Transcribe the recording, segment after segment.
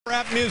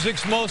Rap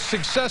music's most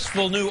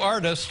successful new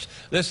artist.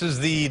 This is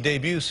the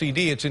debut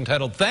CD. It's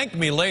entitled Thank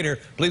Me Later.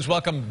 Please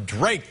welcome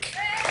Drake.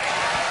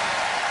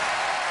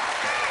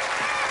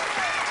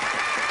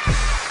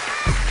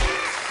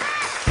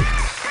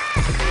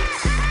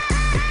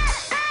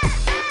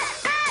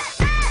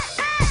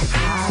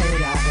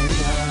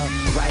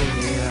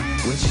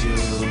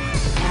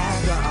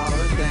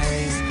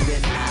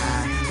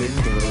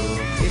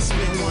 It's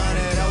been one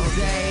of those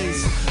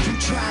days you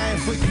try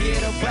and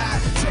forget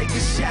about. Take a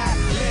shot,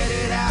 let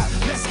it out,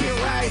 let's get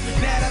right.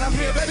 Now that I'm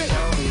here, baby,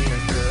 show me a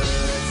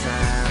good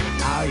time.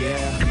 Oh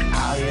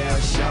yeah,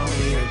 show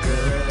me a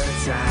good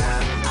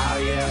time. Oh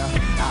yeah,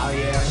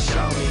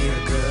 show me a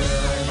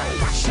good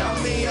time. Show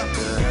me a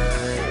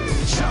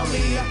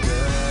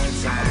good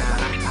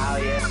time. Oh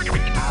yeah.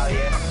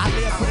 I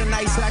live for the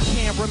nights that I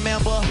can't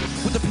remember,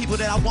 with the people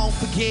that I won't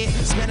forget.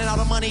 Spending all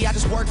the money I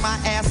just work my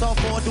ass off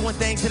for, doing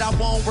things that I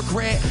won't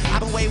regret. I've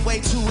been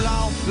way too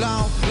long.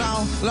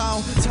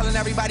 Telling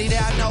everybody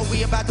that I know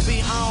we about to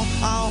be on.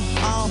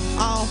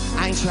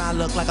 I ain't trying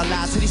to look like a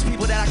lie to these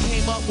people that I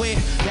came up with.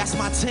 That's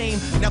my team.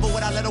 Never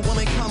would I let a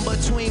woman come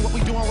between what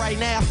we doing right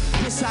now.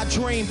 This our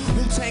dream.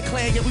 Wu-Tang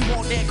Clan, yeah, we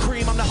want that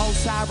cream. I'm the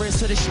Osiris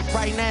to this shit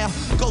right now.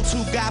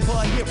 Go-to guy for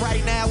a hit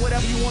right now.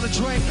 Whatever you want to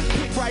drink,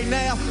 pick right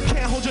now.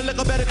 Can't hold your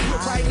liquor, better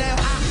quit right now.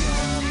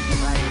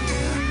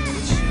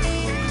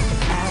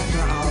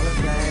 After all the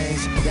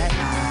things that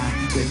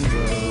I've been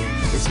through,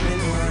 it's been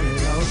one of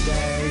those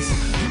days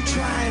you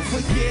try and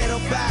forget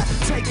about.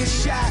 Take a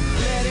shot,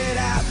 let it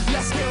out,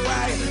 let's get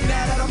right.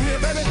 Now that I'm here,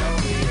 baby, show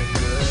me a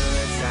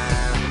good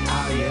time.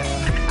 Oh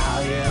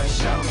yeah,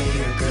 show me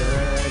a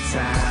good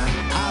time.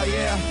 Oh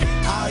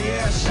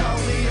yeah, show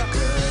me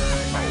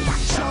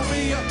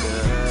a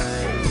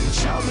good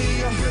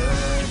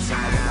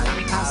time.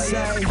 I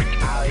say,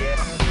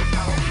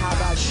 how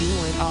about you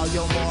and all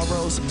your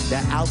morals?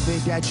 That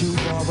outfit that you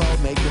borrow,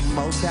 make the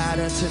most out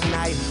of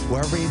tonight.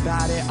 Worry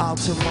about it all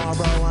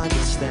tomorrow.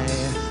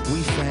 Understand,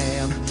 we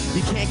fam.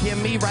 You can't get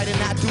me right and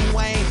not do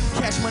Wayne.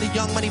 Cash money,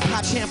 young money,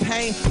 pop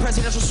champagne.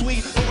 Presidential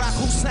suite, Barack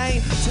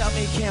Hussein. Tell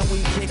me, can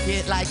we kick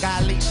it like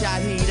Ali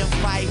Shaheed and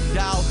fight,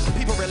 dawg?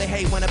 People really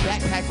hate when a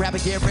backpack rapper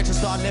get rich and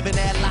start living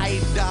that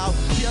life, dawg.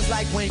 Feels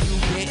like when you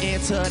get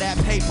into that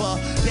paper,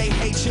 they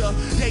hate you.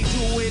 They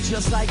do it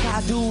just like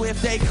I do.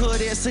 If they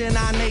could, it's in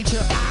our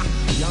nature.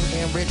 Young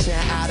and rich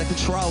and out of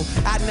control.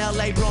 Out in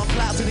LA, blowing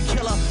clouds to the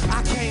killer.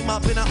 I came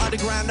up in the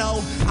underground,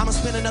 no. I'ma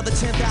spend another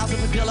 10,000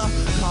 for Dilla.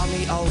 Call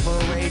me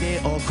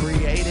overrated or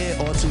created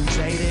or too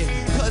jaded.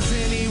 Cause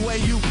any way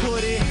you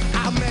put it,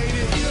 I made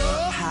it.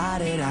 Yeah. How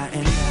did I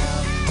end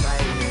up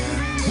right here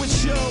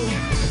with you?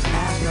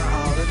 After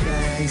all the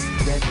things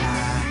that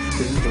I've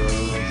been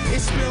through,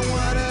 it's been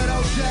one of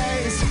those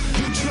days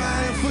you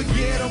try and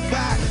forget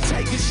about.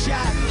 Take a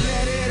shot,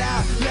 let it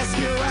out, let's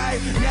get right.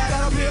 Now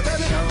that I'm here,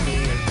 baby, show me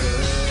a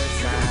good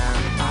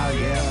time. Oh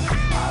yeah,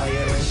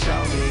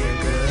 show me a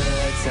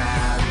good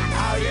time.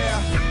 Oh yeah,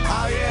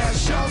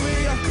 show me a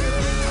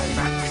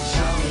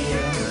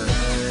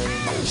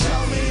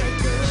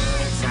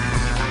good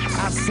time.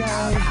 I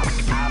say,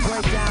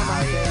 break down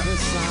my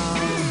favorite song.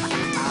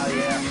 Oh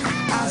yeah,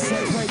 I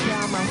say, break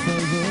down my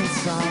favorite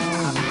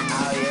song.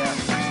 Oh yeah,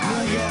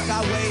 New York, I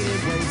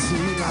waited way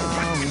too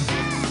long,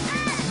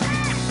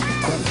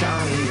 but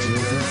Johnny just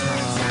in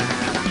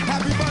time.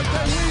 Happy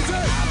birthday,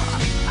 Weezy!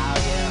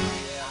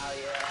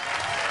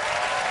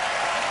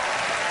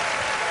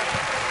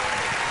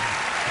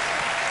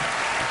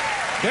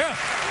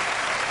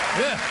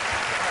 Yeah.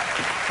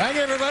 Thank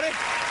you, everybody.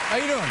 How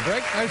you doing,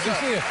 Drake? Nice to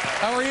see you.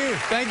 How are you?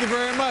 Thank you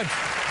very much.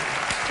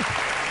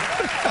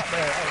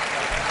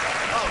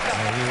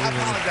 I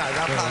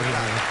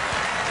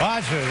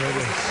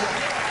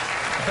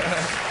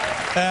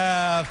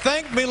apologize.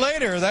 Thank Me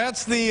Later.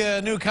 That's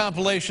the new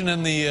compilation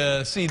in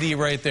the CD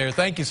right there.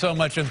 Thank you so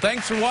much, and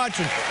thanks for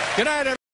watching. Good night, everybody.